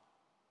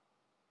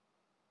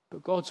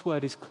 But God's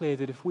word is clear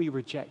that if we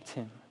reject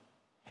him,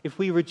 if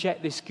we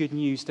reject this good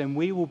news, then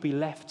we will be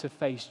left to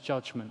face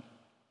judgment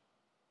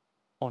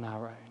on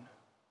our own,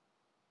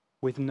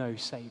 with no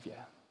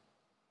Savior.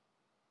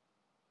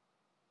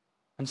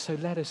 And so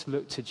let us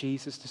look to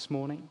Jesus this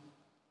morning.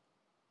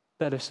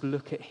 Let us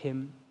look at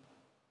him,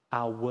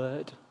 our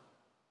word.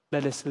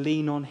 Let us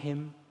lean on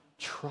him,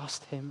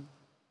 trust him,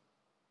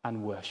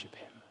 and worship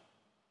him.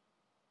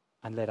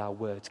 And let our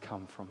words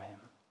come from him.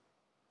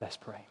 Let's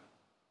pray.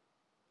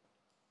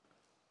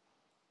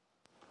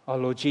 Our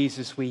Lord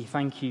Jesus, we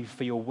thank you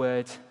for your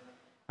word,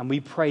 and we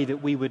pray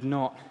that we would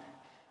not,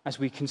 as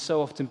we can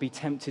so often be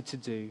tempted to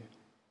do,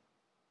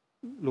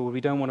 Lord,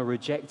 we don't want to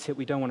reject it,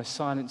 we don't want to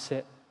silence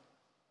it.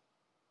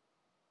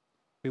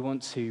 We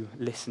want to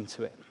listen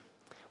to it.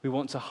 We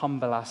want to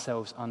humble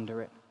ourselves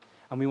under it.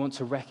 And we want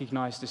to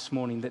recognize this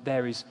morning that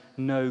there is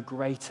no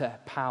greater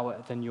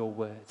power than your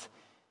word.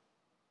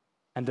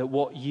 And that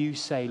what you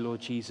say, Lord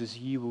Jesus,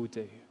 you will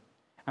do.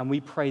 And we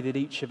pray that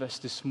each of us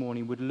this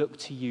morning would look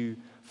to you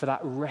for that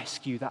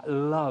rescue, that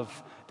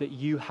love that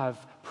you have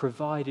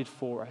provided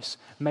for us.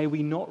 May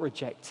we not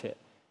reject it,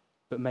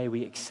 but may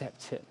we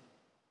accept it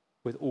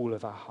with all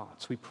of our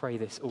hearts. We pray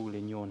this all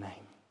in your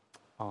name.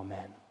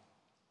 Amen.